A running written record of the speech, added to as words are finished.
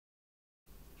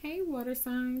Hey water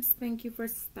signs, thank you for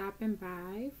stopping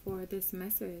by for this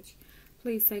message.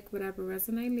 Please take whatever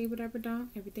resonate, leave whatever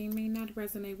don't. Everything may not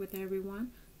resonate with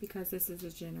everyone because this is a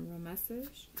general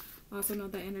message. Also know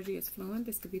that energy is fluent.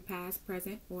 This could be past,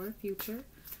 present, or future.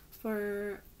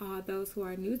 For those who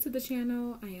are new to the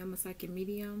channel, I am a psychic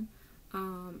medium.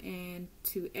 And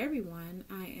to everyone,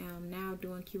 I am now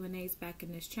doing Q&As back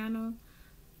in this channel.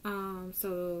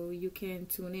 So you can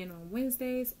tune in on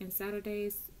Wednesdays and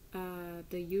Saturdays,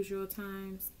 the usual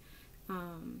times,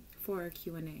 for a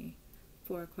Q&A,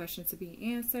 for a question to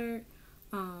be answered.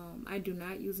 I do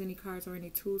not use any cards or any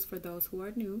tools for those who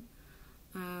are new.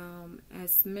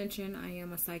 As mentioned, I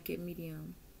am a psychic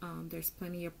medium. There's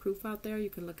plenty of proof out there. You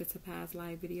can look into past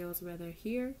live videos, whether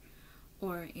here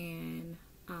or in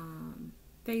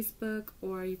Facebook,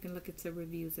 or you can look into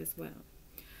reviews as well.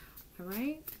 All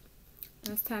right,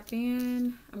 let's tap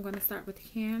in. I'm going to start with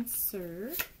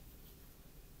Cancer.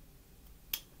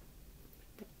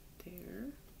 There.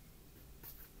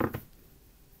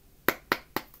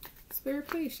 Spirit,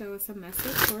 please show us a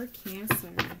message for Cancer.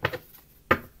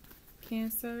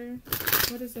 Cancer,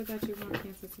 what is it that you want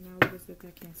Cancer to know? What is it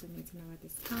that Cancer needs to know at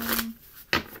this time?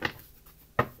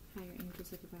 Higher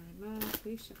angels of divine love,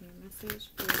 please show me a message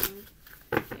for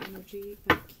the energy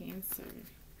of Cancer.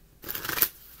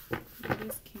 What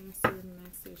is Cancer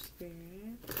message,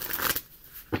 Spirit?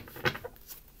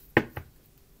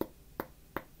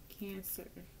 Cancer,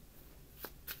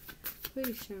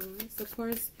 please show us. Of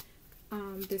course,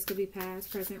 this could be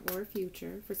past, present, or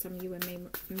future. For some of you, it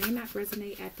may not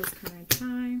resonate at this current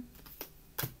time.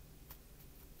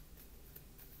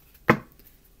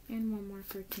 And one more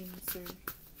for Cancer.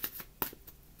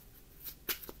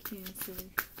 Cancer.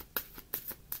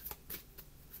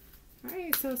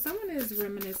 Alright, so someone is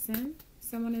reminiscing.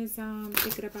 Someone is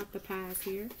thinking about the past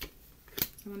here.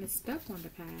 Someone is stuck on the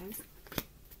past.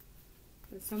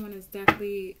 But someone is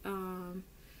definitely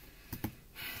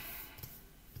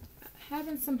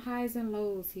having some highs and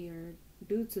lows here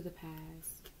due to the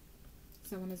past.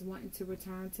 Someone is wanting to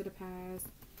return to the past.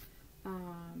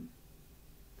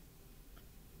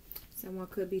 Someone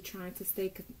could be trying to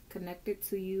stay connected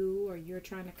to you, or you're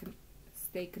trying to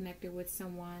stay connected with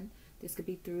someone. This could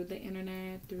be through the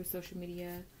internet, through social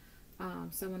media.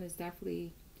 Someone is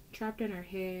definitely trapped in her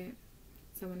head.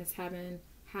 Someone is having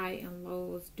high and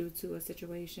lows due to a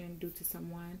situation, due to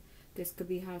someone. This could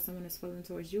be how someone is feeling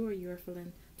towards you, or you're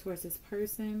feeling towards this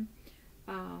person.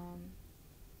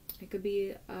 It could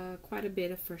be quite a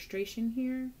bit of frustration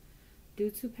here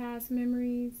due to past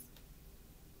memories.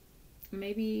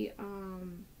 Maybe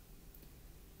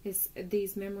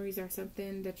these memories are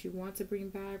something that you want to bring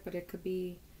back, but it could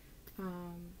be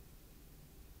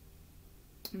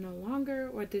no longer,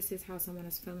 or this is how someone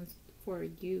is feeling for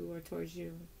you or towards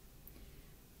you.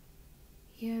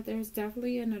 Yeah, there's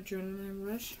definitely an adrenaline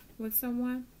rush with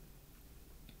someone.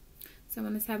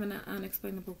 Someone is having an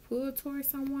unexplainable pull towards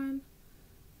someone.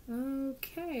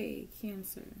 Okay,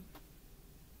 Cancer.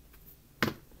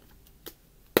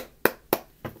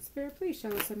 Spirit, please show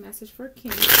us a message for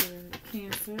Cancer.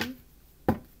 Cancer.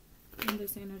 In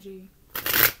this energy.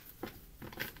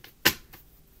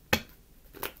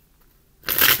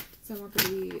 Someone could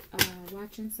be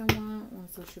watching someone on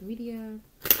social media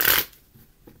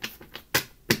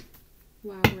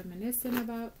while reminiscing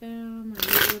about them, or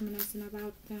you reminiscing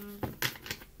about them.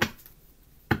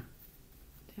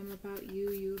 Them about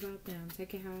you, you about them.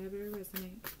 Take it however it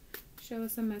resonates. Show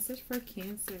us a message for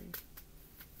Cancer.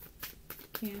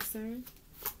 Cancer.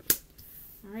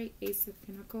 Alright, Ace of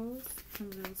Pentacles.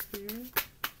 Come on, Spirit.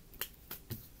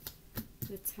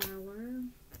 The Tower.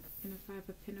 And the Five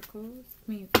of Pentacles.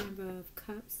 Five of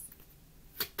Cups.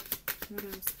 What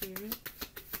else, Spirit?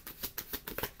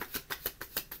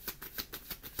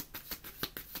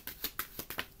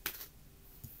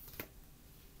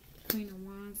 Queen of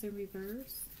Wands in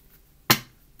reverse.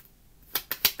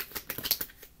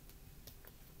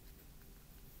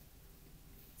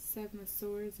 Seven of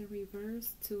Swords in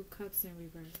reverse. Two of Cups in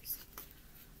reverse.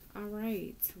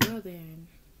 Alright, well then.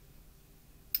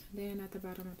 Then at the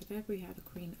bottom of the deck, we have the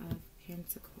Queen of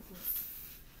Pentacles.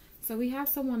 So we have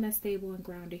someone that's stable and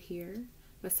grounded here.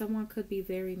 But someone could be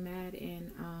very mad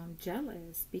and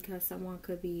jealous, because someone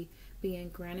could be being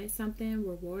granted something,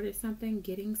 rewarded something,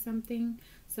 getting something.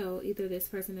 So either this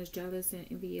person is jealous and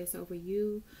envious over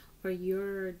you, or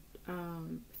you're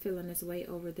feeling this way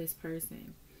over this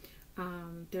person.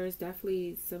 There's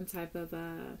definitely some type of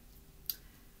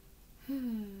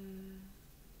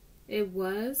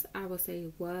I would say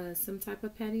it was some type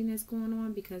of pettiness going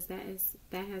on, because that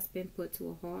has been put to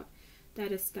a halt.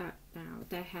 That is stopped now.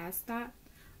 That has stopped.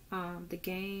 The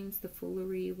games, the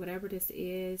foolery, whatever this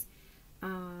is,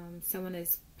 Someone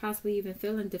is possibly even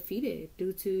feeling defeated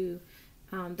due to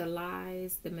the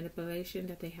lies, the manipulation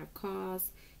that they have caused.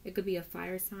 It could be a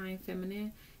fire sign,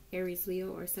 feminine, Aries,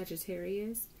 Leo, or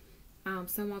Sagittarius.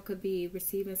 Someone could be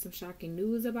receiving some shocking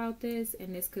news about this,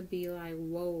 and this could be like,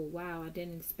 whoa, wow, I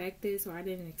didn't expect this, or I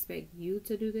didn't expect you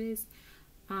to do this.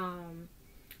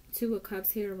 Two of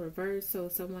Cups here in reverse, so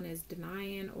someone is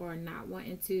denying or not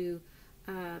wanting to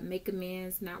make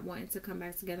amends, not wanting to come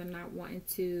back together, not wanting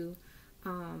to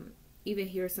even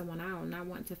hear someone out, not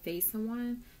wanting to face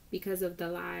someone because of the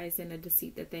lies and the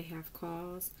deceit that they have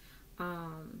caused.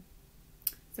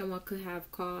 Someone could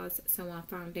have caused someone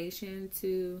foundation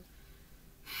to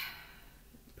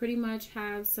pretty much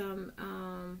have some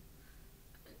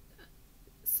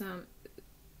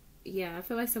yeah, I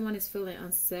feel like someone is feeling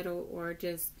unsettled or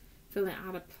just feeling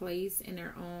out of place in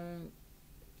their own,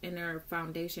 in their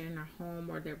foundation, in their home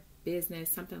or their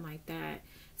business, something like that.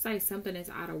 It's like something is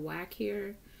out of whack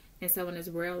here, and someone is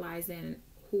realizing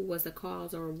who was the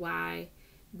cause or why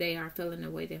they are feeling the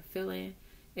way they're feeling.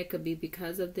 It could be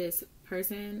because of this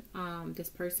person. This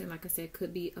person, like I said,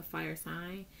 could be a fire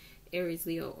sign, Aries,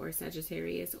 Leo, or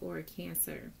Sagittarius, or a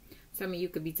Cancer. Some of you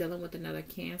could be dealing with another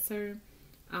Cancer.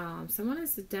 Someone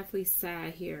is definitely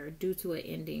sad here due to an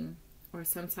ending or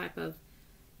some type of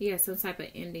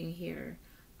ending here.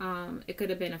 It could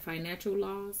have been a financial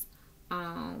loss,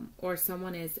 or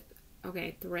someone is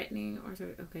threatening, or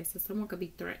so someone could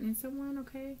be threatening someone.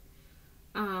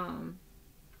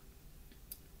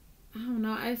 I don't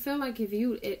know. I feel like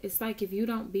it's like if you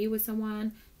don't be with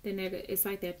someone, then it's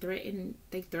like they're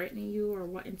threatening you or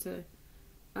wanting to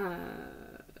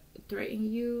threaten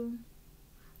you,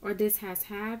 or this has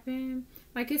happened.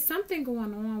 Like it's something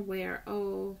going on where,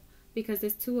 because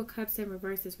this Two of Cups in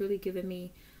reverse is really giving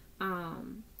me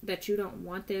that you don't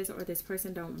want this, or this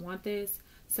person don't want this.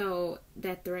 So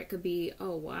that threat could be,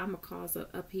 I'm going to cause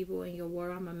upheaval in your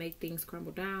world. I'm going to make things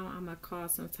crumble down. I'm going to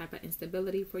cause some type of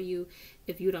instability for you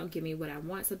if you don't give me what I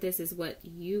want. So this is what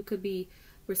you could be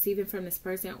receiving from this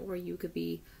person, or you could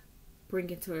be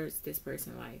bringing towards this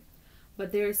person's life.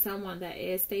 But there's someone that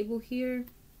is stable here.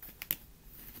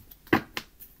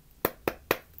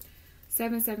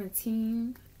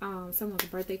 7/17. Someone's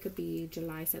birthday could be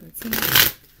July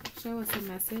 17th. Show us a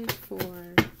message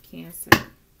for Cancer.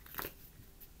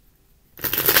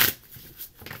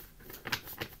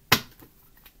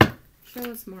 Show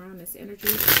us more on this energy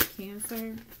for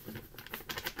Cancer.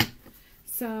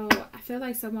 So I feel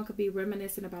like someone could be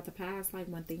reminiscing about the past, like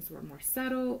when things were more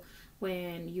settled,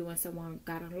 when you and someone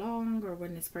got along, or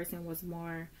when this person was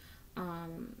more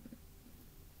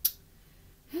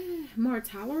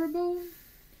tolerable.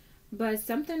 But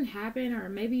something happened, or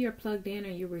maybe you're plugged in, or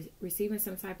you're receiving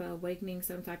some type of awakening,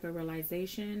 some type of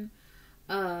realization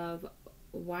of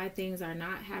why things are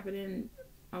not happening,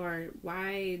 or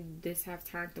why this have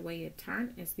turned the way it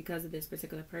turned. It's because of this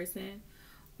particular person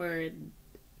or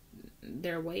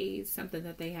their ways, something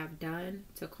that they have done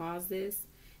to cause this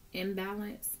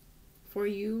imbalance for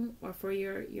you or for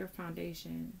your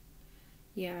foundation.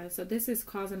 Yeah, so this is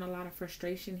causing a lot of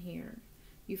frustration here.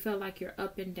 You feel like you're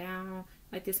up and down,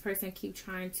 like this person keep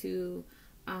trying to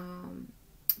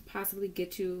possibly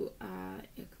get you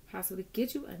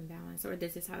unbalanced, or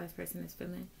this is how this person is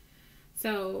feeling.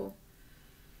 So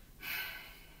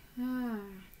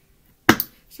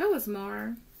show us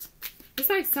more. It's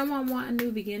like someone want a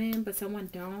new beginning, but someone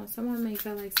don't. Someone may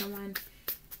feel like someone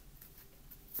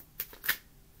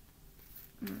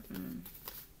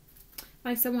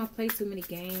like someone plays too many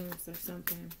games or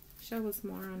something. Show us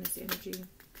more on this energy.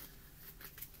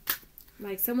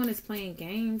 Like someone is playing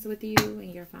games with you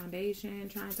and your foundation,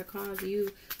 trying to cause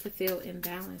you to feel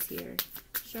imbalanced here.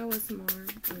 Show us more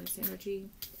on this energy.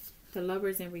 The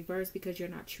Lovers in reverse, because you're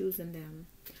not choosing them,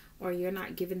 or you're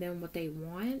not giving them what they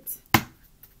want.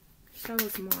 Show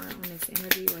us more on this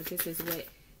energy, or this is what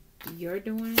you're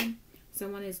doing.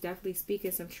 Someone is definitely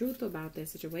speaking some truth about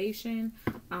this situation.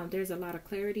 There's a lot of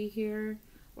clarity here,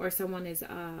 or someone is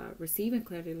receiving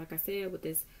clarity. Like I said, with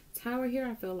this Tower here,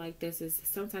 I feel like this is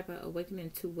some type of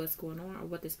awakening to what's going on, or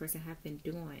what this person have been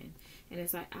doing. And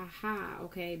it's like, aha,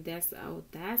 okay, that's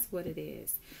what it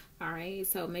is. All right,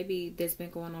 so maybe this been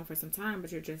going on for some time,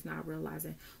 but you're just not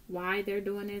realizing why they're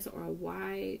doing this, or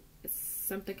why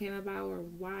something came about, or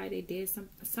why they did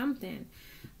something.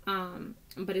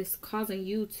 But it's causing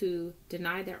you to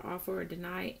deny their offer, or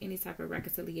deny any type of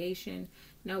reconciliation.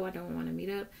 No, I don't want to meet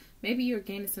up. Maybe you're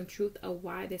gaining some truth of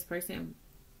why this person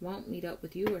won't meet up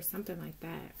with you, or something like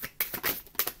that.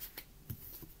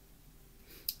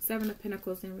 7 of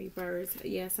Pentacles in reverse.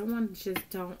 Yeah, someone just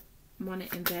don't want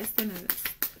to invest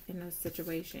in a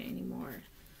situation anymore.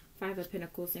 5 of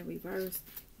Pentacles in reverse.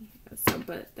 So,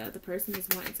 but the other person is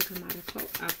wanting to come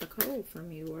out the cold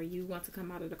from you, or you want to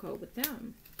come out of the cold with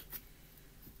them.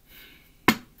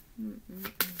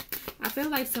 I feel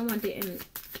like someone didn't,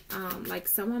 like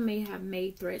someone may have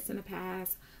made threats in the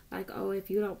past, like, oh, if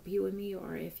you don't be with me,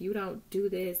 or if you don't do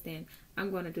this, then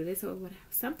I'm going to do this, or whatever,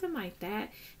 something like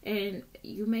that. And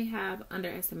you may have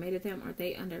underestimated them, or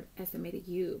they underestimated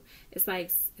you. It's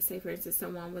like, say for instance,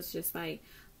 someone was just like,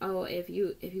 oh, if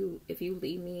you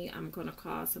leave me, I'm gonna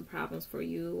cause some problems for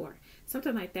you, or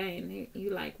something like that. And you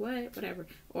like, what, whatever,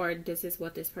 or this is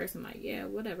what this person like, yeah,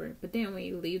 whatever. But then when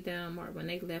you leave them, or when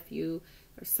they left you,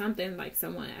 or something, like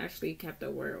someone actually kept their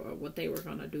word, or what they were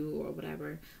gonna do, or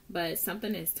whatever. But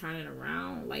something is turning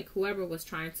around. Like whoever was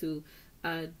trying to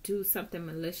do something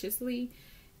maliciously,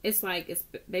 it's like it's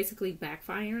basically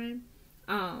backfiring,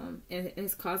 and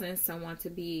it's causing someone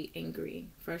to be angry,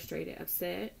 frustrated,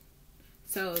 upset.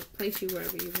 So place you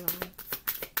wherever you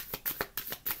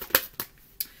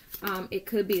belong. It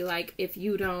could be like, if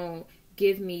you don't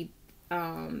give me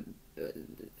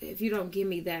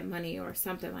that money, or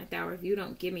something like that, or if you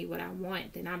don't give me what I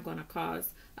want, then I'm going to cause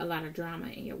a lot of drama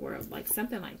in your world. Like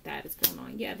something like that is going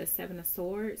on. Yeah, the Seven of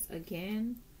Swords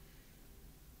again.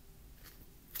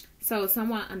 So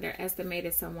someone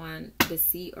underestimated someone,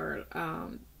 deceit, or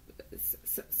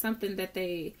something that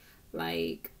they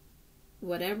like,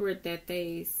 whatever that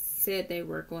they said they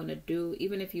were going to do,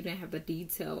 even if you didn't have the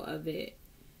detail of it.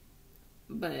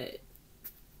 But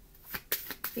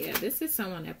yeah, this is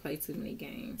someone that played too many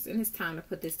games, and it's time to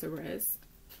put this to rest,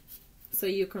 so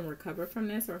you can recover from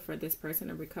this, or for this person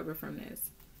to recover from this.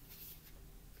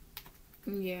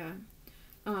 Yeah.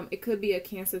 It could be a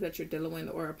Cancer that you're dealing with,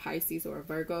 or a Pisces, or a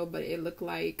Virgo, but it looked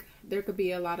like there could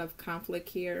be a lot of conflict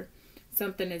here.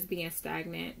 Something is being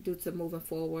stagnant due to moving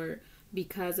forward,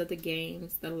 because of the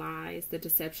games, the lies, the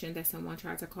deception that someone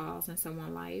tried to cause in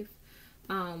someone's life,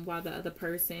 while the other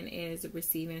person is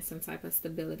receiving some type of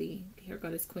stability. Here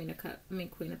goes this Queen of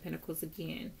Pentacles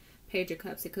again. Page of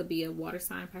Cups. It could be a water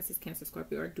sign, Pisces, Cancer,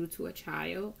 Scorpio, or due to a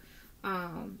child,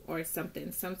 or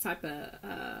something. Some type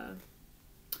of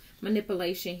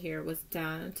manipulation here was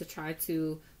done to try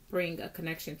to bring a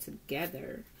connection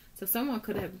together. So someone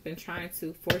could have been trying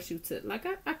to force you to, like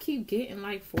I keep getting,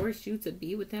 like force you to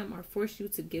be with them, or force you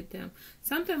to give them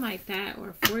something like that,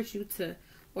 or force you to,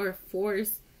 or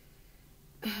force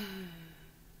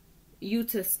you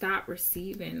to stop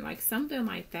receiving, like something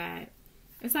like that.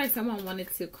 It's like someone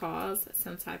wanted to cause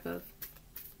some type of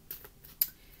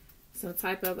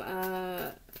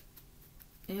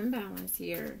imbalance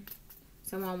here.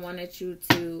 Someone wanted you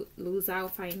to lose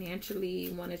out financially,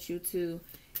 wanted you to,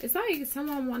 it's like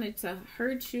someone wanted to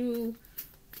hurt you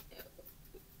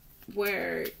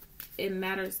where it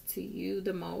matters to you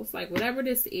the most. Like whatever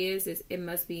this is it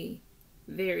must be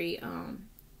very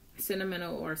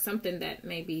sentimental, or something that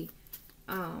maybe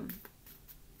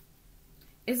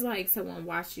it's like someone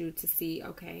watched you to see,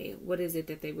 okay, what is it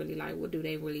that they really like? What do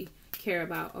they really care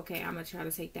about? Okay, I'm gonna try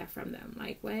to take that from them.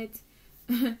 Like what?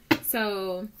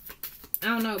 So I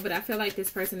don't know, but I feel like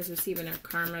this person is receiving their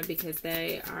karma, because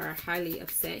they are highly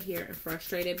upset here and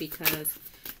frustrated because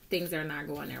things are not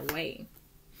going their way.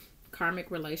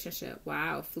 Karmic relationship.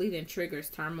 Wow. Fleeting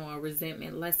triggers, turmoil,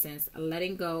 resentment, lessons,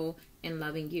 letting go, and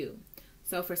loving you.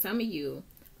 So for some of you,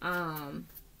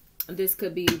 this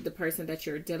could be the person that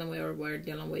you're dealing with, or were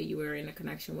dealing with, you were in a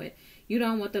connection with. You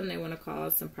don't want them. They want to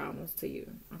cause some problems to you.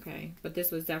 Okay. But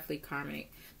this was definitely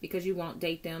karmic, because you won't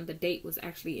date them. The date was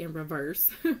actually in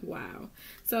reverse. Wow.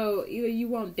 So either you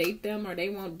won't date them, or they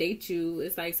won't date you.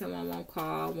 It's like someone won't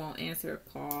call, won't answer a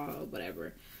call, or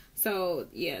whatever. So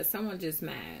yeah, someone just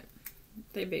mad.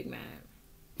 They big mad.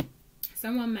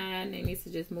 Someone mad, and they need to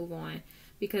just move on,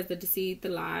 because the deceit, the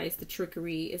lies, the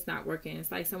trickery is not working.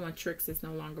 It's like someone tricks, it's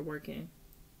no longer working.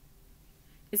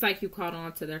 It's like you caught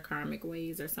on to their karmic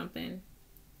ways or something.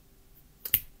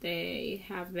 They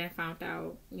have been found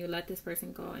out. You let this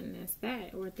person go, and that's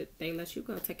that. Or they let you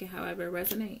go. Take it however it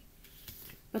resonates.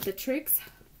 But the tricks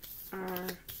are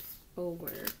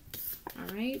over.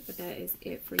 Alright, but that is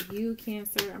it for you,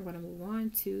 Cancer. I'm going to move on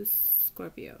to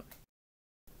Scorpio.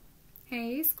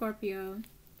 Hey, Scorpio.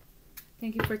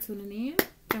 Thank you for tuning in.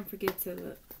 Don't forget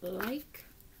to like,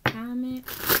 comment,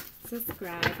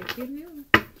 subscribe if you're new.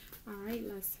 Alright,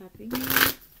 let's tap in.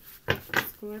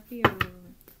 Scorpio.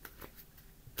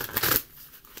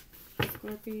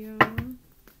 Scorpio.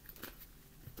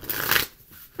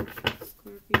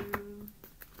 Scorpio.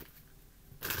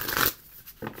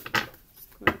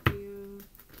 Scorpio.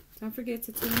 Don't forget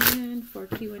to tune in for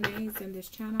Q&As in this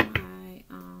channel.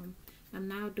 I'm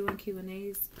now doing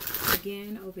Q&As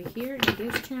again over here in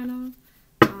this channel.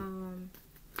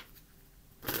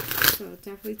 So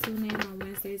definitely tune in on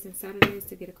Wednesdays and Saturdays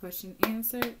to get a question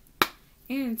answered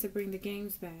and to bring the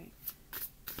games back.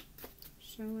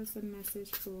 Show us a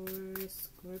message for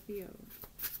Scorpio.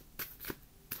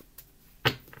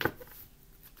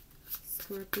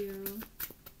 Scorpio.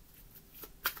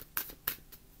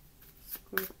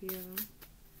 Scorpio.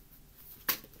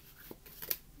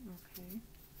 Okay.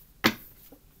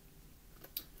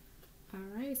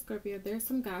 Alright, Scorpio. There's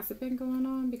some gossiping going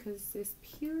on because there's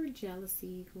pure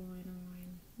jealousy going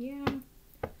on. Yeah.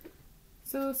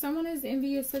 So someone is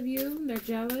envious of you. They're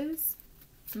jealous.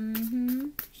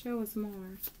 Show us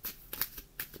more.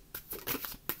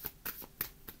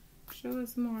 Show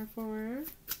us more for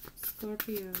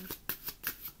Scorpio.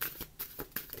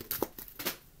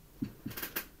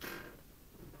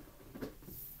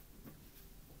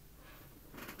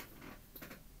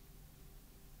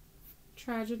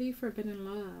 Tragedy, forbidden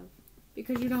love.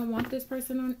 Because you don't want this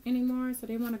person anymore, so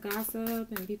they want to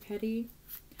gossip and be petty.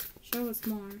 Show us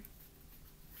more.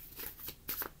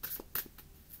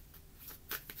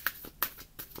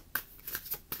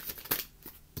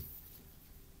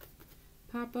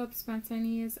 Pop-up,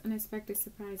 spontaneous, unexpected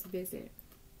surprise visit.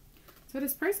 So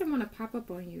this person want to pop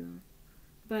up on you,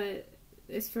 but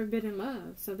it's forbidden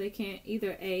love. So they can't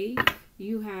either A,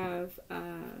 you have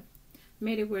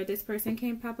made it where this person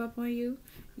can't pop up on you.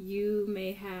 You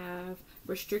may have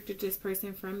restricted this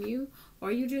person from you,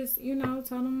 or you just, you know,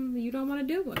 told them you don't want to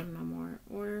deal with them no more,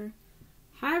 or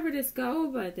however this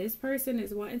go. But this person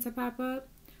is wanting to pop up,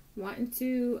 wanting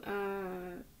to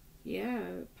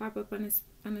pop up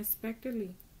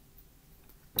unexpectedly.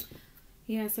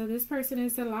 Yeah, so this person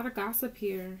is a lot of gossip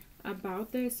here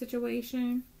about their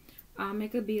situation.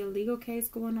 It could be a legal case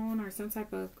going on, or some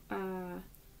type of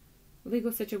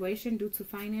legal situation due to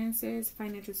finances,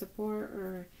 financial support,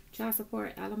 or child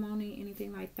support, alimony,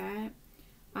 anything like that.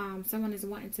 Someone is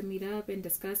wanting to meet up and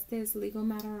discuss this legal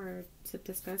matter, or to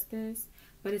discuss this,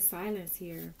 but it's silence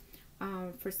here.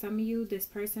 For some of you, this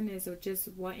person is just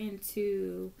wanting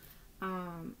to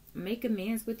make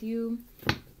amends with you,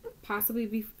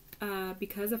 possibly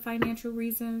because of financial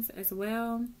reasons as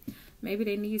well. Maybe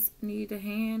they need a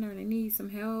hand, or they need some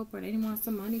help, or they want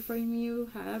some money from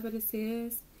you. However this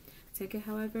is, take it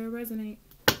however it resonates.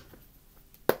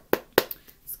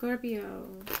 Scorpio,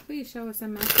 please show us a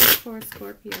message for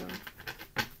Scorpio.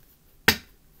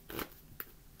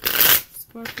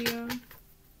 Scorpio.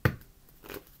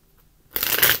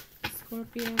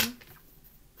 Scorpio.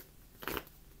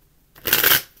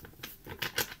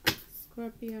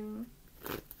 Scorpio.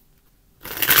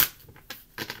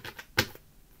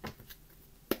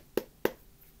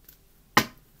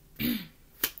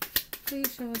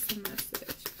 Please show us a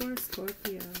message for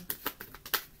Scorpio.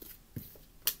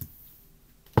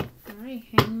 Alright,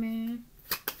 Hangman.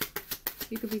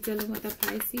 You could be dealing with a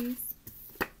Pisces.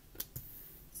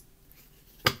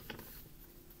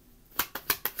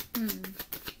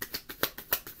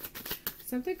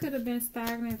 Something could have been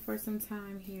stagnant for some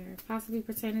time here, possibly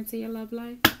pertaining to your love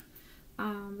life.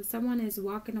 But someone is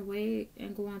walking away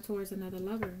and going towards another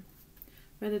lover.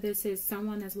 Whether this is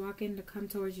someone that's walking to come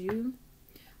towards you.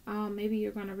 Maybe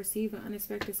you're going to receive an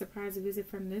unexpected surprise visit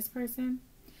from this person.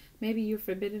 Maybe you're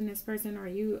forbidden this person, or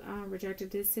you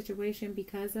rejected this situation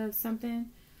because of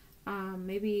something.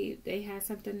 Maybe they had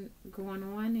something going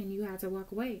on and you had to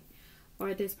walk away.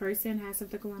 Or this person has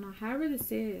something going on. However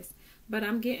this is. But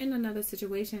I'm getting another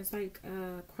situation. It's like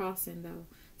crossing though.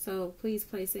 So please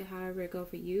place it however it go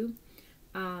for you.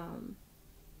 But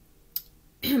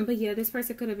yeah, this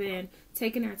person could have been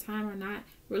taking their time, or not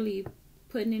really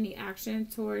putting any action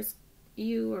towards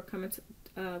you, or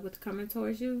coming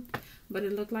towards you. But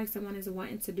it looked like someone is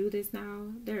wanting to do this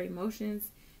now. Their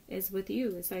emotions is with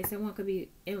you. It's like someone could be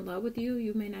in love with you.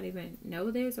 You may not even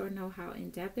know this, or know how in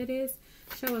depth it is.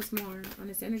 Show us more on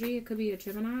this energy. It could be a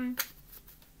Gemini.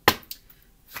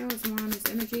 Show us more on this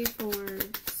energy for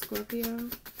Scorpio.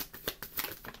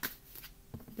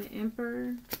 The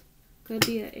Emperor. Could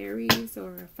be an Aries,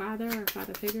 or a father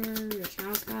figure, your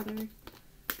child's father.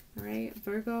 Alright,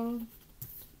 Virgo.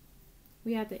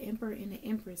 We have the Emperor and the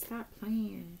Empress. Stop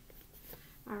playing.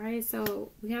 Alright,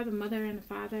 so we have the mother and the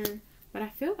father. But I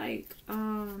feel like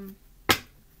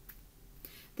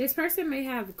this person may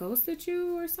have ghosted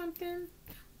you or something.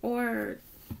 Or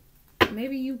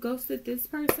maybe you ghosted this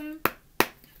person.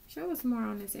 Show us more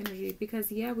on this energy.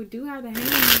 Because, yeah, we do have the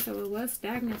Hangman, so it was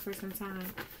stagnant for some time.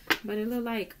 But it looked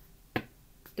like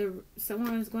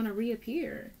someone is going to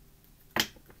reappear.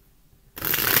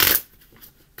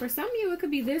 For some of you, it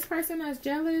could be this person that's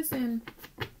jealous, and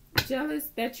jealous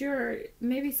that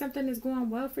maybe something is going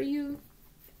well for you,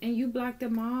 and you block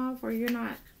them off, or you're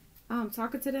not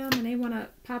talking to them and they want to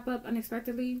pop up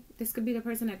unexpectedly. This could be the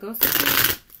person that ghosted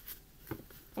you,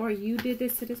 or you did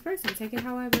this to this person. Take it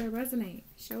however it resonates.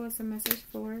 Show us a message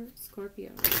for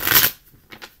Scorpio.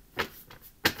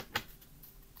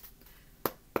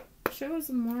 Show us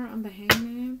more on the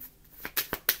Hangman.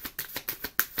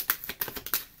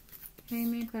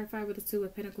 Hangman, clarify with the Two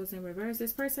of Pentacles in reverse.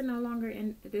 This person is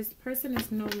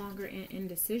no longer in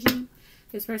indecision.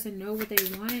 This person know what they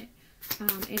want.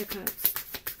 Eight of Cups.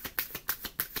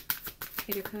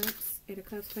 Eight of Cups. Eight of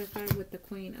Cups, clarify with the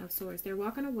Queen of Swords. They're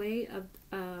walking away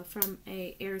from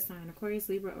a air sign, Aquarius,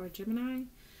 Libra, or Gemini,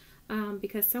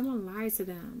 because someone lied to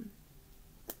them.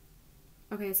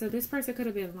 Okay, so this person could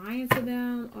have been lying to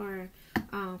them, or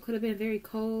could have been very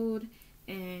cold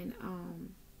and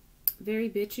very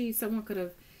bitchy. Someone could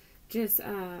have just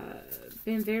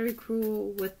been very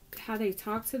cruel with how they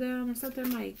talk to them or something.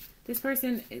 Like, this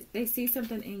person, they see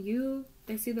something in you.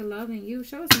 They see the love in you.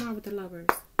 Show us more with the Lovers.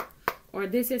 Or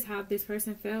this is how this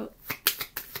person felt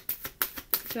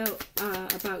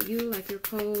about you. Like, you're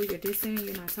cold, you're distant,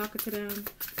 you're not talking to them.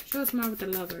 Show us more with the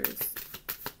Lovers.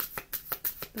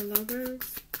 The Lovers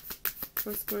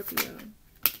for Scorpio.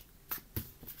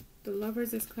 The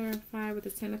Lovers is clarified with the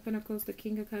Ten of Pentacles, the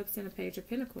King of Cups, and the Page of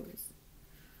Pentacles.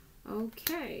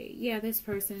 Okay. Yeah, this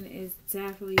person is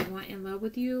definitely wanting love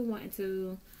with you. Wanting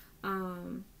to,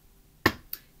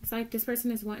 it's like this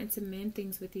person is wanting to mend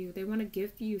things with you. They want to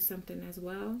give you something as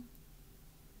well.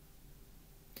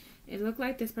 It looked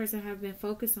like this person have been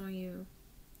focused on you,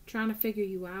 trying to figure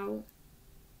you out.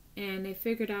 And they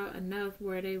figured out enough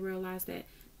where they realized that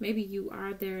maybe you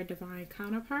are their divine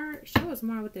counterpart. Show us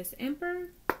more with this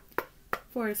Emperor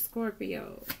for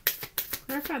Scorpio.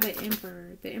 Clarify the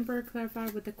Emperor. The Emperor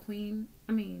clarified with the Queen.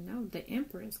 I mean, no, the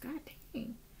Empress. God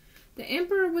dang. The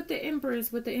Emperor with the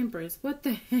Empress with the Empress. What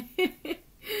the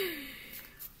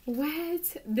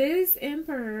What? This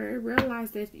Emperor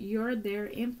realized that you're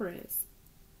their Empress.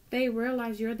 They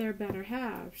realize you're their better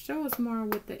half. Show us more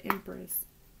with the Empress.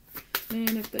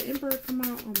 Man, if the Emperor come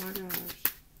out, oh my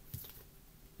gosh.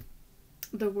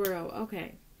 The World.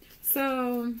 Okay.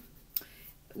 So,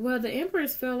 well, the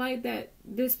Empress feel like that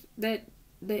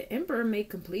the Emperor may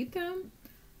complete them.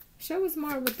 Show us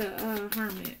more with the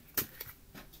Hermit.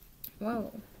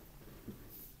 Whoa.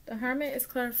 The Hermit is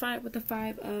clarified with the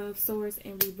Five of Swords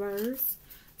in reverse.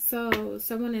 So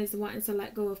someone is wanting to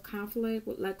let go of conflict,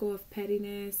 let go of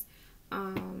pettiness.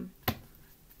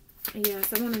 Yeah,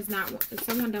 someone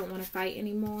don't want to fight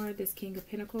anymore. This King of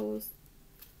Pentacles.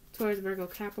 Taurus, Virgo,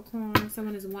 Capricorn.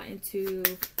 Someone is wanting to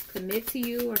commit to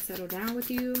you or settle down with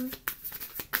you.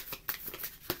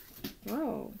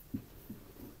 Whoa.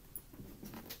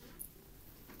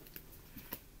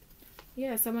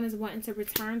 Yeah, someone is wanting to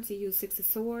return to you. Six of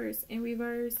Swords in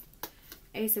reverse.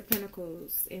 Ace of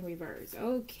Pentacles in reverse.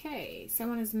 Okay.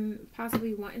 Someone is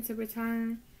possibly wanting to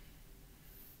return.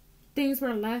 Things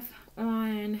were left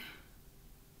on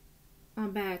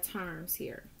bad terms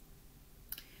here.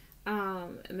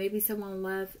 Maybe someone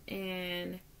left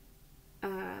and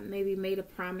maybe made a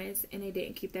promise and they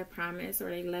didn't keep that promise, or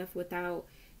they left without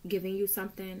giving you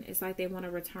something. It's like they want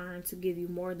to return to give you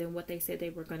more than what they said they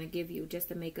were going to give you, just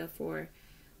to make up for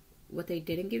what they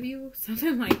didn't give you.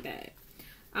 Something like that.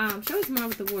 Show us more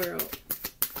with the World.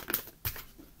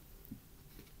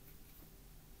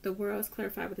 The World is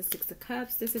clarified with the Six of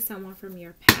Cups. This is someone from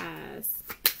your past.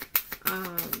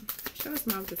 Show us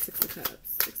more with the Six of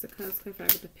Cups. Six of Cups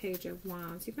clarified with the Page of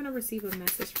Wands. You're going to receive a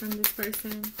message from this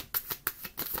person.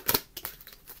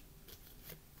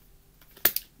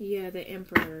 Yeah, the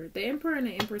Emperor. The Emperor and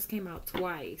the Empress came out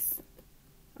twice.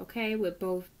 Okay, with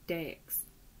both decks.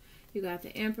 You got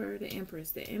the Emperor, the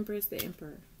Empress, the Empress, the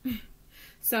Emperor.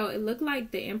 So it looked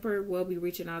like the Emperor will be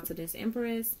reaching out to this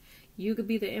Empress. You could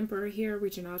be the Emperor here,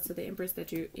 reaching out to the Empress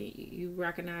that you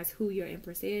recognize who your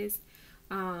Empress is.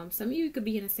 Some of you could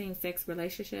be in a same-sex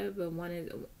relationship, but one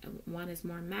is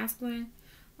more masculine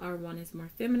or one is more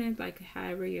feminine, like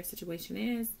however your situation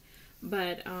is.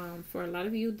 But for a lot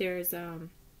of you, there's a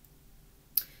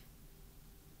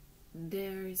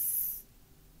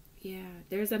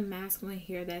masculine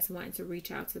here that's wanting to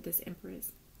reach out to this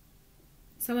Empress.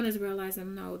 Someone is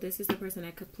realizing, no, this is the person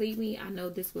that complete me. I know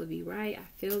this will be right. I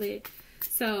feel it.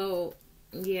 So,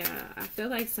 yeah, I feel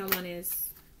like someone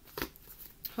is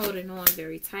holding on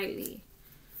very tightly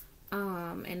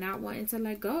and not wanting to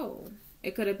let go.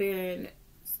 It could have been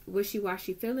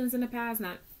wishy-washy feelings in the past,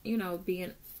 not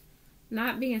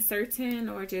being certain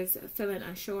or just feeling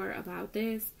unsure about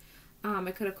this.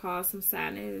 It could have caused some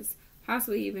sadness,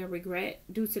 possibly even regret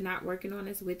due to not working on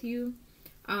this with you.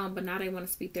 But now they want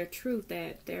to speak their truth,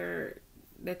 that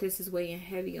this is weighing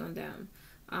heavy on them.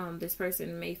 This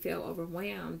person may feel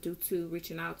overwhelmed due to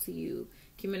reaching out to you,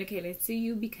 communicating to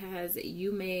you, because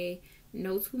you may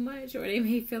know too much, or they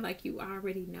may feel like you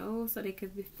already know, so they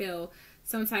could feel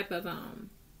some type of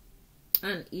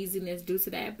uneasiness due to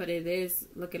that. But it is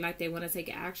looking like they want to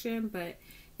take action, but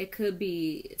it could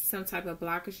be some type of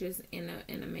blockages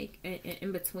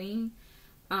in between.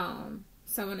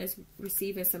 Someone is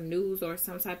receiving some news or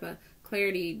some type of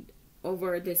clarity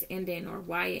over this ending or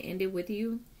why it ended with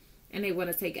you, and they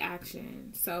want to take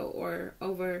action. So, or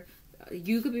over,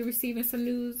 you could be receiving some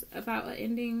news about an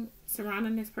ending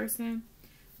surrounding this person,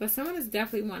 but someone is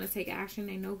definitely want to take action.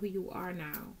 They know who you are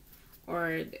now,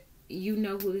 or you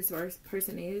know who this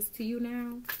person is to you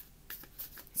now.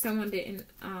 Someone didn't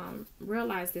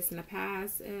realize this in the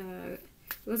past. It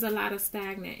was a lot of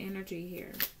stagnant energy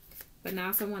here. But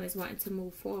now someone is wanting to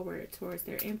move forward towards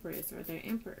their empress or their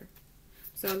emperor.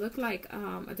 So it looked like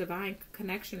a divine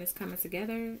connection is coming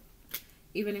together,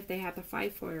 even if they have to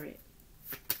fight for it.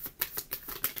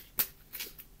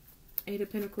 Eight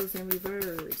of Pentacles in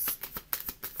reverse.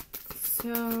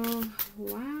 So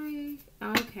why?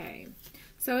 Okay.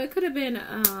 So it could have been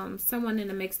someone in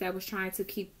the mix that was trying to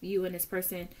keep you and this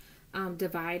person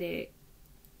divided.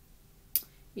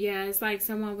 Yeah, it's like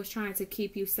someone was trying to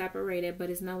keep you separated, but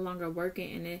it's no longer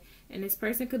working. And this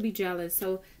person could be jealous.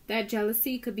 So that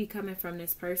jealousy could be coming from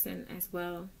this person as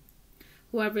well.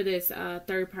 Whoever this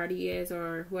third party is,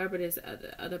 or whoever this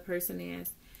other person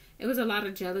is. It was a lot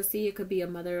of jealousy. It could be a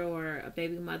mother or a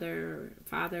baby mother or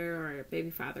father or a baby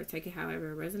father. Take it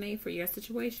however it resonates for your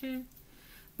situation.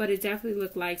 But it definitely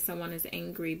looked like someone is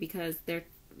angry because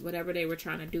whatever they were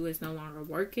trying to do is no longer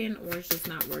working, or it's just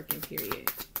not working,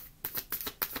 period.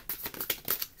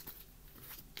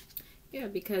 Yeah,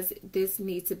 because this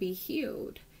needs to be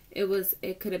healed.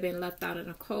 It could have been left out in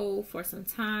the cold for some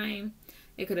time.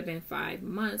 It could have been 5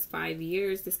 months, 5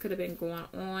 years. This could have been going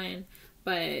on,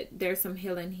 but there's some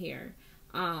healing here.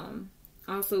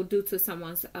 Also, due to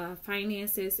someone's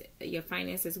finances, your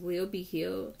finances will be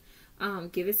healed.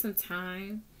 Give it some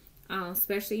time,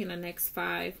 especially in the next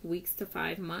 5 weeks to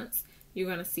 5 months. You're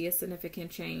going to see a significant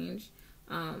change.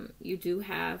 You do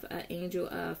have an angel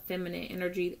of feminine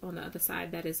energy on the other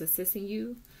side that is assisting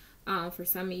you. For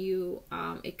some of you,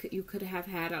 you could have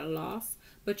had a loss,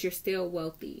 but you're still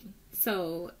wealthy.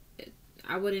 So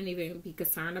I wouldn't even be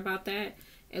concerned about that.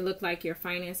 It looked like your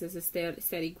finances is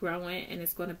steady growing, and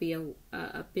it's going to be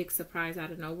a big surprise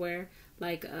out of nowhere,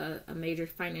 like a major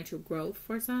financial growth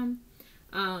for some.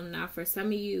 Now, for some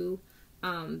of you,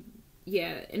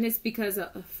 yeah, and it's because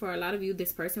for a lot of you,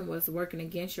 this person was working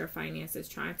against your finances,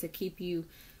 trying to keep you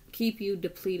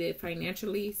depleted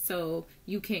financially, so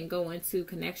you can't go into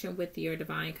connection with your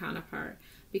divine counterpart.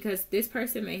 Because this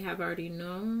person may have already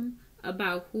known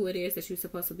about who it is that you're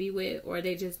supposed to be with, or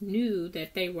they just knew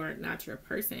that they were not your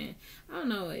person. I don't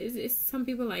know. It's some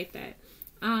people like that.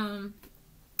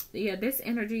 Yeah, this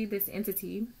energy, this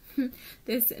entity,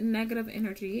 this negative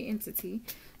energy entity,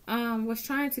 was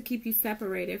trying to keep you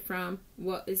separated from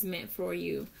what is meant for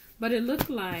you. But it looked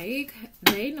like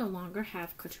they no longer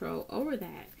have control over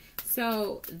that.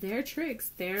 So their tricks,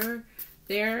 their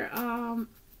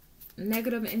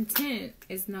negative intent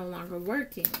is no longer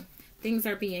working. Things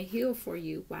are being healed for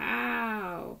you.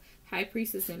 Wow. High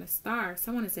Priestess and a Star.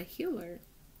 Someone is a healer.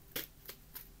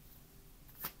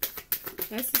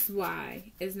 This is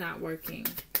why it's not working.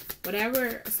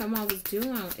 Whatever someone was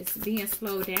doing is being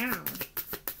slowed down.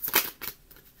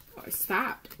 Or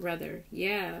stopped, rather.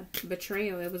 Yeah.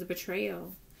 Betrayal. It was a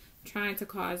betrayal. Trying to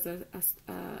cause a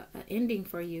ending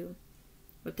for you.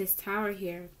 With this Tower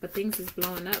here. But things is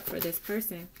blowing up for this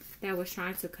person that was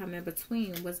trying to come in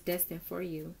between. Was destined for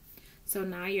you. So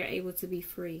now you're able to be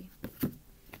free.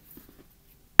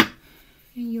 And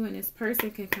you and this person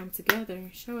can come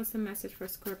together. Show us a message for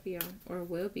Scorpio. Or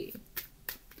will be.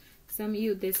 Some of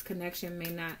you, this connection may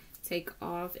not take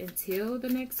off until the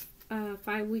next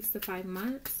 5 weeks to 5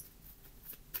 months.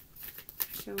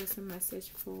 Show us a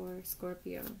message for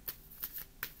Scorpio.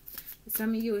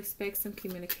 Some of you expect some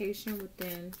communication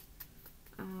within...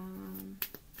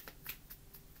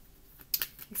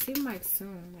 it seems like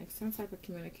soon, like some type of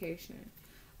communication.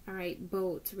 All right,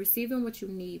 Boat. Receiving what you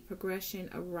need, progression,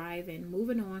 arriving,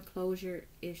 moving on, closure,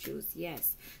 issues.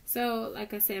 Yes. So,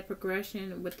 like I said,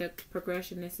 progression, with the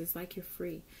progression, this is like you're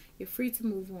free. You're free to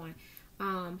move on.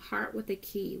 Heart with a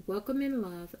key. Welcoming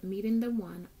love, meeting the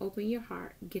one, open your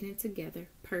heart, getting together.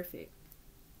 Perfect.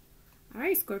 All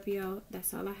right, Scorpio.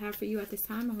 That's all I have for you at this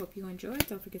time. I hope you enjoyed.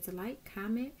 Don't forget to like,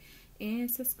 comment,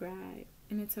 and subscribe.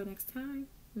 And until next time,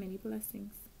 many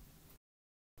blessings.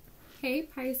 Hey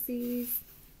Pisces,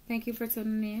 Thank you for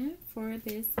tuning in for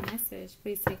this message.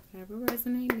 Please take whatever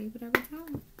resonate, leave whatever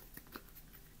don't.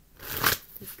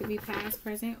 This could be past,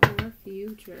 present, or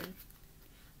future.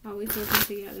 Always look into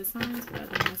the other signs for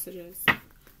other messages.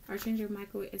 Archangel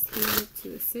Michael is here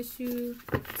to assist you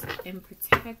in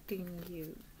protecting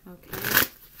you. Okay?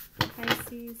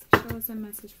 Pisces, show us a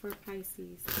message for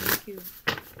Pisces. Thank you.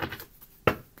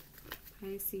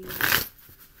 Pisces.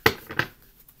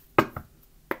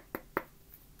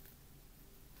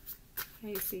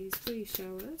 Pisces, please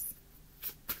show us.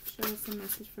 Show us a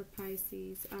message for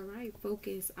Pisces. All right,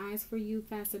 focus. Eyes for you,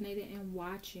 fascinated and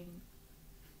watching.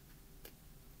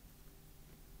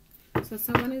 So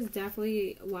someone is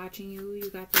definitely watching you.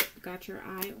 You got your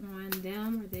eye on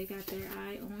them, or they got their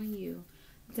eye on you.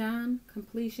 Done.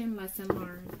 Completion. Lesson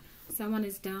learned. Someone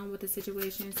is done with the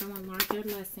situation. Someone learned their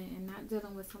lesson and not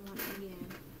dealing with someone again.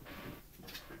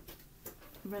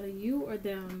 Whether you or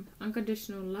them.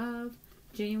 Unconditional love.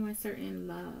 Genuine, certain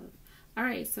love. All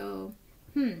right, so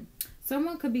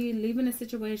someone could be leaving a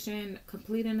situation,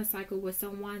 completing a cycle with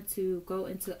someone to go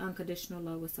into unconditional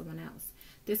love with someone else.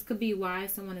 This could be why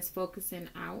someone is focusing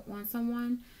out on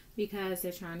someone, because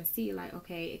they're trying to see, like,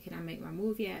 okay, can I make my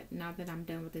move yet? Now that I'm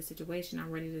done with this situation,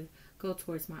 I'm ready to go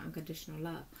towards my unconditional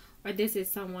love. Or this is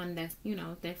someone that's, you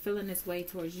know, they're feeling this way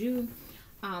towards you.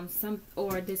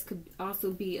 Or this could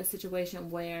also be a situation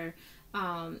where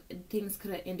things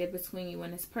could have ended between you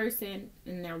and this person,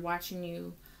 and they're watching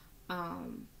you.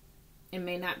 It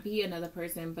may not be another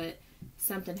person, but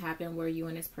something happened where you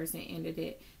and this person ended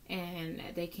it, and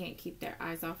they can't keep their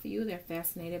eyes off of you. They're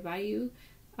fascinated by you,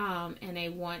 and they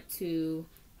want to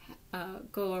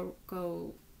go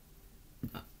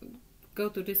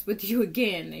through this with you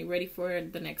again. They're ready for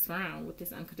the next round with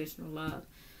this unconditional love.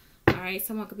 Alright,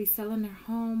 someone could be selling their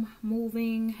home,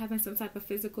 moving, having some type of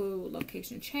physical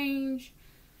location change.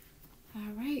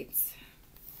 Alright.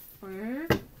 Where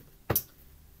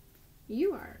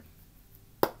you are.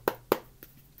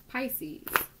 Pisces.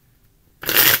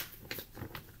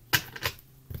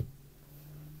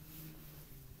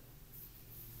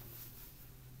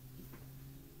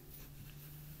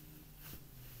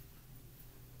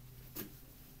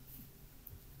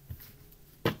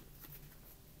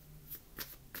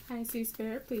 Pisces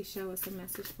Spirit, please show us a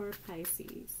message for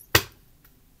Pisces.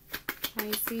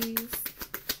 Pisces.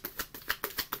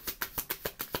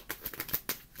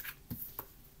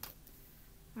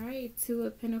 Alright, Two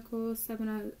of Pentacles, Two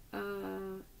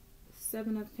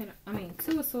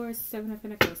of Swords, Seven of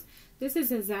Pentacles. This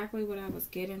is exactly what I was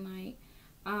getting, like.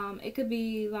 It could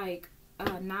be like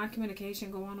non-communication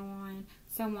going on.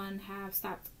 Someone have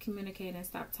stopped communicating,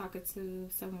 stopped talking to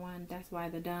someone. That's why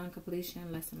the done,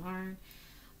 completion, lesson learned.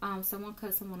 Someone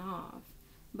cut someone off,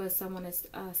 but someone is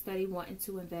steady wanting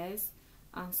to invest.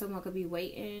 Someone could be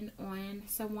waiting on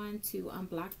someone to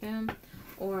unblock them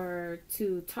or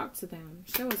to talk to them.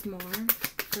 Show us more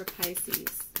for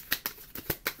Pisces.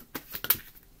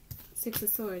 Six of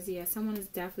Swords. Yeah, someone is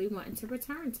definitely wanting to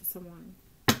return to someone.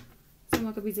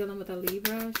 Someone could be dealing with a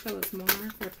Libra. Show us more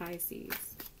for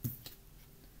Pisces.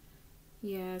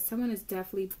 Yeah, someone is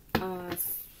definitely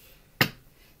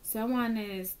someone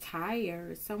is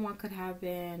tired. Someone could have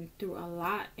been through a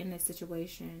lot in this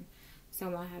situation.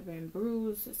 Someone have been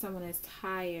bruised. Someone is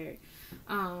tired.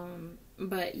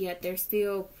 But yet they're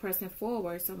still pressing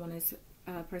forward. Someone is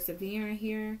persevering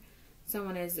here.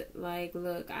 Someone is like,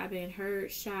 look, I've been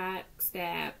hurt, shot,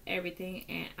 stabbed, everything,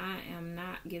 and I am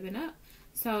not giving up.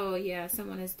 So, yeah,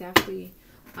 someone is definitely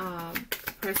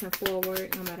pressing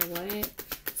forward no matter what.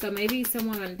 So maybe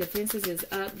someone's defenses is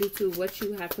up due to what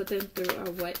you have put them through,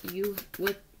 or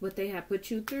what they have put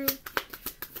you through.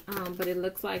 But it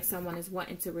looks like someone is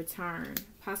wanting to return,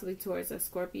 possibly towards a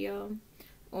Scorpio,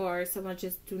 or someone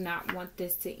just do not want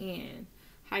this to end.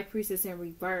 High Priestess in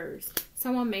reverse.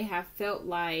 Someone may have felt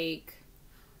like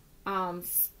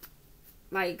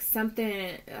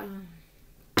something.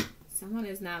 Someone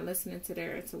is not listening to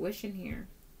their intuition here,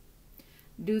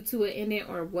 due to it ending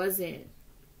or wasn't.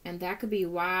 And that could be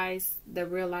why the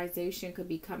realization could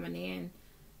be coming in,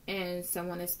 and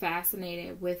someone is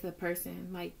fascinated with a person.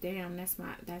 Like, damn,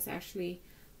 that's actually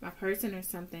my person or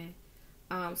something.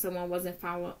 Someone was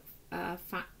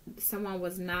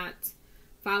not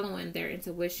following their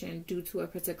intuition due to a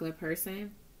particular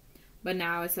person, but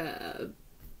now it's a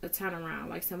turnaround.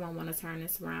 Like, someone want to turn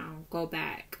this around, go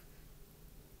back.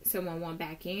 Someone want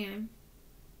back in.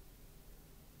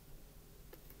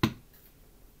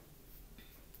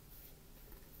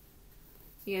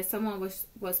 Yeah, someone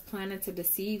was planning to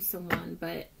deceive someone,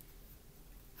 but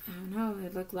I don't know.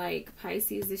 It looked like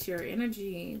Pisces is your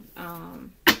energy.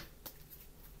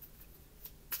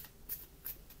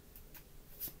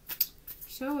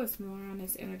 Show us more on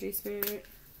this energy, Spirit.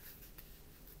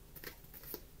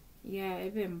 Yeah,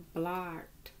 it's been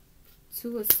blocked.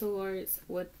 2 of Swords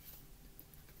with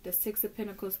the 6 of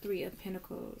Pentacles, 3 of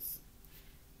Pentacles.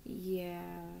 Yeah.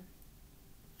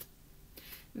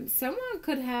 Someone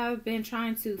could have been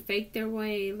trying to fake their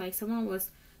way. Like someone was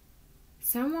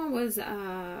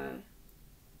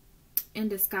in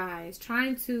disguise.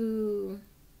 Trying to,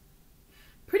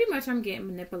 pretty much I'm getting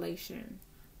manipulation.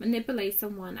 Manipulate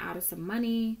someone out of some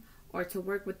money, or to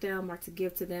work with them, or to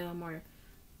give to them,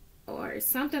 or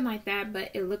something like that.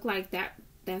 But it looked like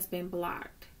that's been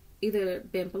blocked. Either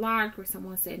been blocked or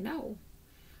someone said no.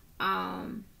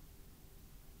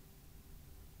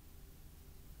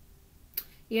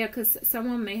 Yeah, because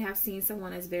someone may have seen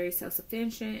someone as very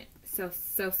self-sufficient,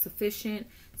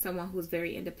 someone who's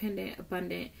very independent,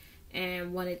 abundant,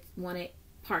 and wanted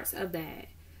parts of that.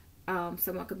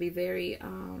 Someone could be very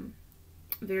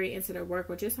into their work,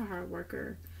 or just a hard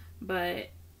worker. But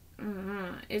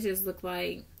it just looked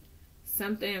like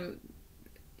something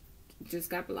just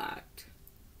got blocked.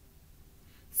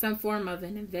 Some form of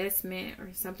an investment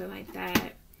or something like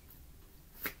that.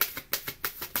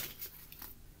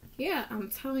 Yeah, I'm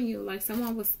telling you, like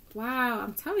someone was, wow,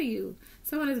 I'm telling you,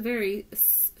 someone is very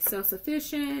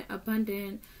self-sufficient,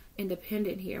 abundant,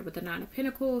 independent here with the 9 of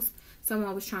Pentacles.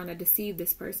 Someone was trying to deceive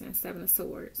this person, 7 of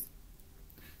Swords.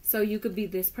 So you could be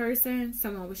this person,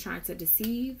 someone was trying to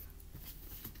deceive,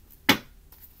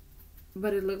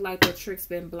 but it looked like the trick's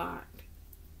been blocked.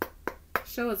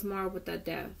 Show us more with the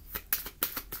Death.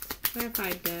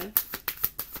 Clarify Death.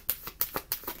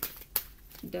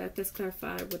 Death is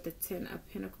clarified with the 10 of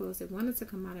Pentacles. It wanted to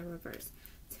come out in reverse.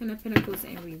 10 of Pentacles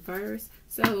in reverse.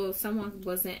 So someone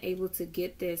wasn't able to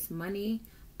get this money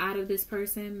out of this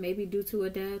person, maybe due to a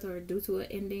death or due to an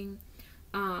ending,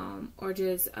 or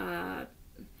just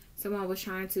someone was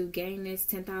trying to gain this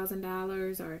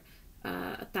 $10,000 or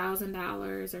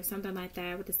 $1,000 or something like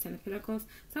that with this 10 of Pentacles.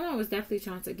 Someone was definitely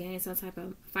trying to gain some type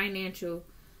of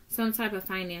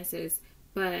finances,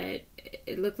 but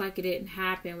it looked like it didn't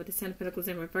happen. With the 10 of Pentacles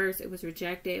in reverse, it was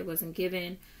rejected. It wasn't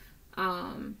given.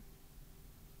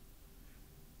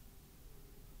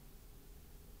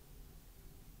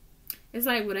 It's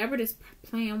like whatever this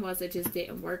plan was, it just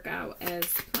didn't work out as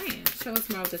planned. Show us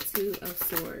more of the 2 of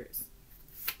Swords.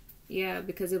 Yeah,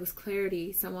 because it was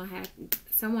clarity.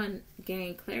 Someone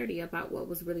gained clarity about what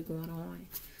was really going on.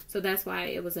 So that's why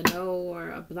it was a no or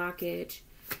a blockage.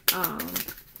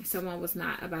 Someone was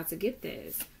not about to get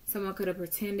this. Someone could have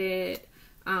pretended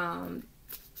to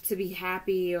be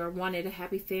happy or wanted a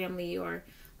happy family, or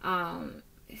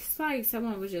it's like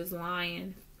someone was just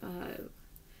lying.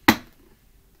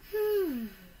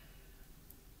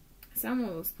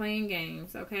 Someone was playing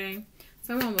games, okay?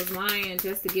 Someone was lying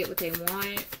just to get what they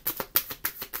want,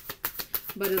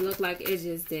 but it looked like it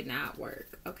just did not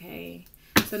work, okay?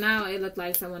 So now it looked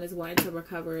like someone is wanting to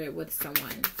recover it with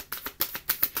someone.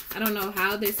 I don't know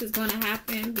how this is going to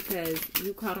happen, because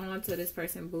you caught on to this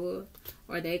person, bull,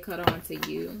 or they caught on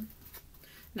to you.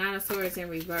 9 of Swords in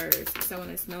reverse. Someone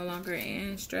is no longer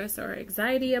in stress or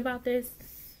anxiety about this.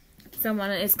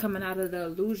 Someone is coming out of the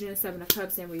illusion. 7 of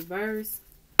Cups in reverse.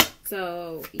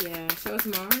 So, yeah, show us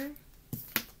more.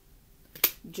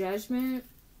 Judgment.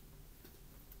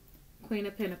 Queen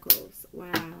of Pentacles.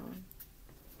 Wow.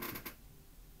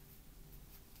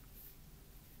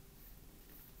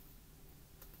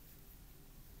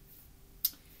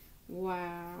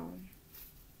 Wow.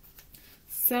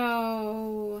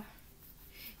 So,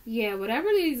 yeah, whatever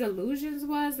these illusions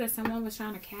was that someone was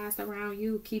trying to cast around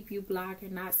you, keep you blocked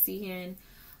and not seeing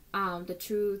the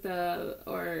truth,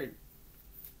 or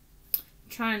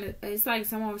trying to, it's like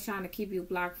someone was trying to keep you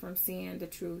blocked from seeing the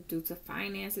truth due to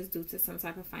finances, due to some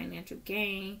type of financial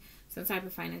gain, some type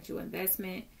of financial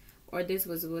investment, or this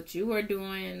was what you were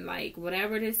doing. Like,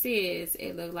 whatever this is,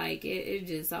 it looked like it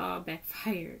just all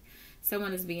backfired.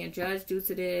 Someone is being judged due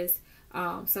to this.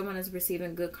 Someone is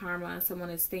receiving good karma.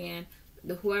 Someone is staying,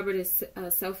 whoever this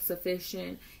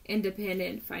self-sufficient,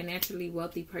 independent, financially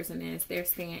wealthy person is, they're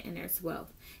staying in their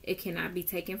wealth. It cannot be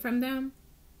taken from them.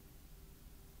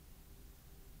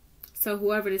 So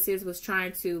whoever this is was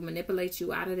trying to manipulate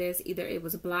you out of this. Either it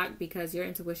was blocked because your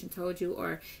intuition told you,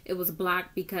 or it was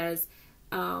blocked because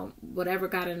whatever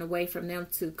got in the way from them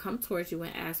to come towards you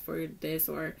and ask for this,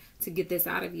 or to get this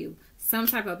out of you. Some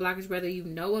type of blockage, whether you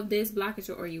know of this blockage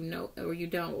or you know, or you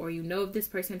don't, or you know of this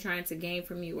person trying to gain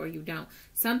from you or you don't.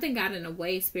 Something got in the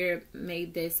way. Spirit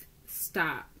made this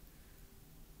stop.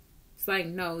 It's like,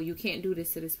 no, you can't do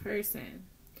this to this person.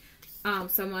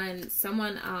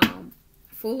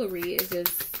 Foolery is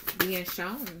just being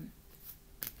shown.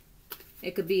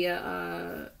 It could be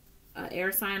a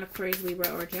air sign, Aquarius,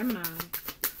 Libra, or Gemini.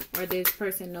 Or this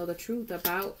person know the truth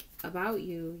about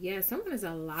you. Yeah, someone is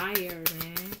a liar,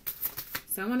 man.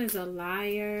 Someone is a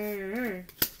liar.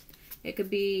 It could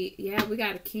be, yeah, we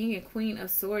got a King and Queen of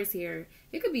Swords here.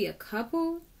 It could be a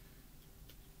couple.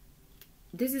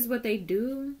 This is what they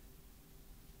do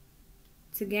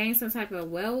to gain some type of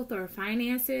wealth or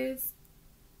finances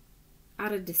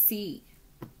out of deceit.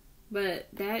 But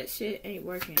that shit ain't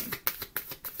working.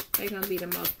 They're going to be the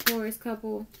most poorest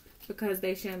couple because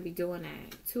they shouldn't be doing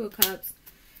that. Two of Cups.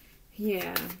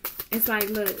 Yeah. It's like,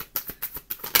 look.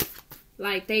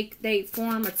 Like, they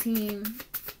form a team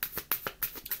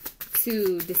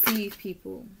to deceive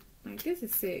people. Like, this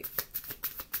is sick.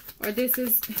 Or this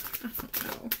is, I don't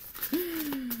know.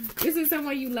 This is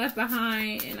someone you left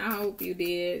behind, and I hope you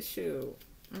did. Shoot.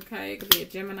 Okay, it could be a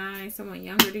Gemini, someone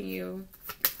younger than you.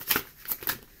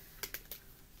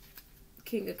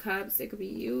 King of Cups, it could be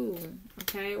you.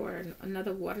 Okay, or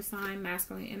another water sign,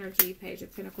 masculine energy, Page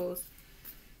of Pentacles.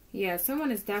 Yeah,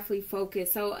 someone is definitely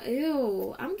focused. So,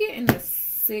 ew, I'm getting a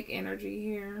sick energy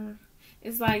here.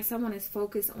 It's like someone is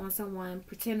focused on someone,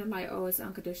 pretending like, oh, it's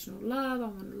unconditional love. I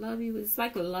want to love you. It's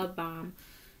like a love bomb.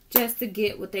 Just to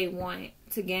get what they want,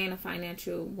 to gain a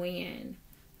financial win,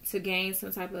 to gain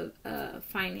some type of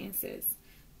finances.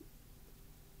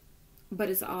 But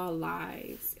it's all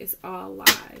lies. It's all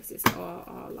lies. It's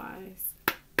all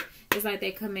lies. It's like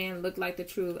they come in, look like the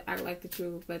truth, act like the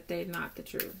truth, but they're not the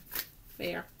truth.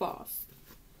 They are false.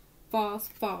 False,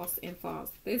 false, and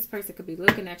false. This person could be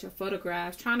looking at your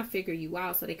photographs, trying to figure you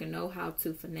out so they can know how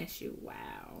to finesse you.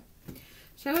 Wow.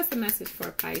 Show us the message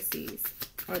for Pisces.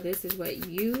 Or this is what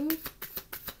you,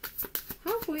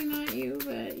 hopefully not you,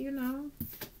 but you know.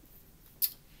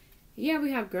 Yeah,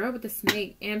 we have girl with the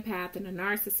snake, empath, and a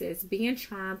narcissist. Being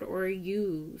charmed or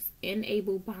used.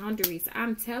 Enable boundaries.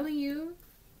 I'm telling you.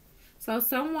 So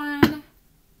someone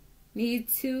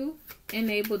needs to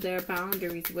enable their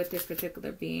boundaries with this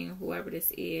particular being, whoever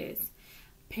this is.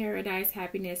 Paradise,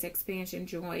 happiness, expansion,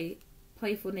 joy,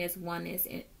 playfulness, oneness,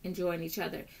 and enjoying each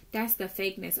other. That's the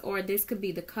fakeness. Or this could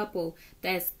be the couple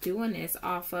that's doing this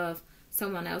off of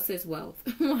someone else's wealth.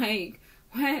 Like,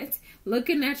 what?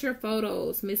 Looking at your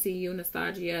photos, missing you,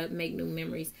 nostalgia, make new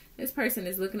memories. This person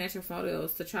is looking at your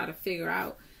photos to try to figure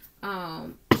out,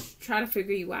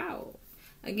 you out.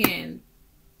 Again,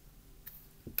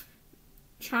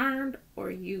 charmed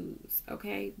or used,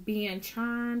 okay? Being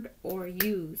charmed or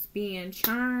used. Being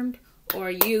charmed or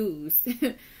used.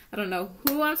 I don't know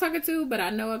who I'm talking to, but I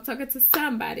know I'm talking to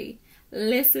somebody.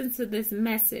 Listen to this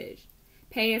message.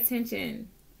 Pay attention.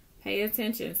 Pay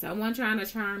attention. Someone trying to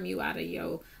charm you out of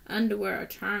your underwear or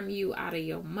charm you out of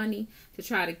your money to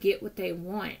try to get what they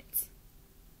want.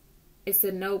 It's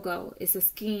a no-go. It's a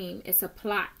scheme. It's a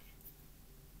plot.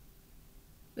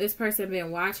 This person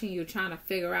been watching you, trying to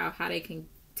figure out how they can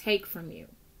take from you.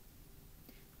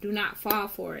 Do not fall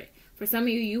for it. For some of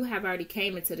you, you have already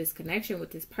came into this connection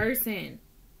with this person.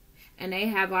 And they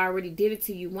have already did it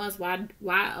to you once.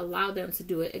 Why allow them to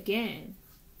do it again?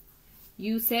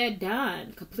 You said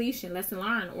done, completion, lesson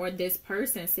learned. Or this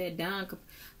person said done,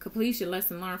 completion,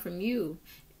 lesson learned from you.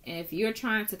 And if you're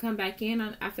trying to come back in,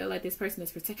 I feel like this person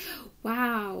is protecting.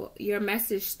 Wow, your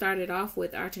message started off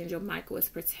with Archangel Michael is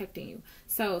protecting you.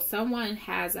 So someone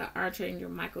has an Archangel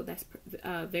Michael that's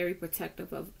very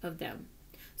protective of them.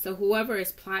 So whoever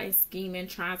is plotting, scheming,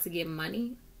 trying to get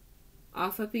money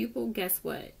off of people, guess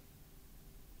what?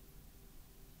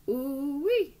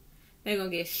 Ooh-wee. They're going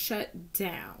to get shut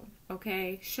down.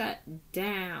 Okay? Shut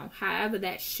down. However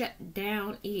that shut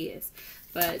down is.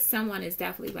 But someone is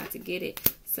definitely about to get it.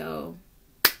 So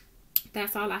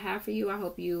that's all I have for you. I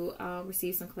hope you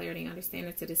receive some clarity and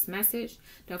understanding to this message.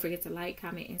 Don't forget to like,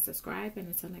 comment, and subscribe. And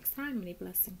until next time, many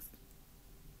blessings.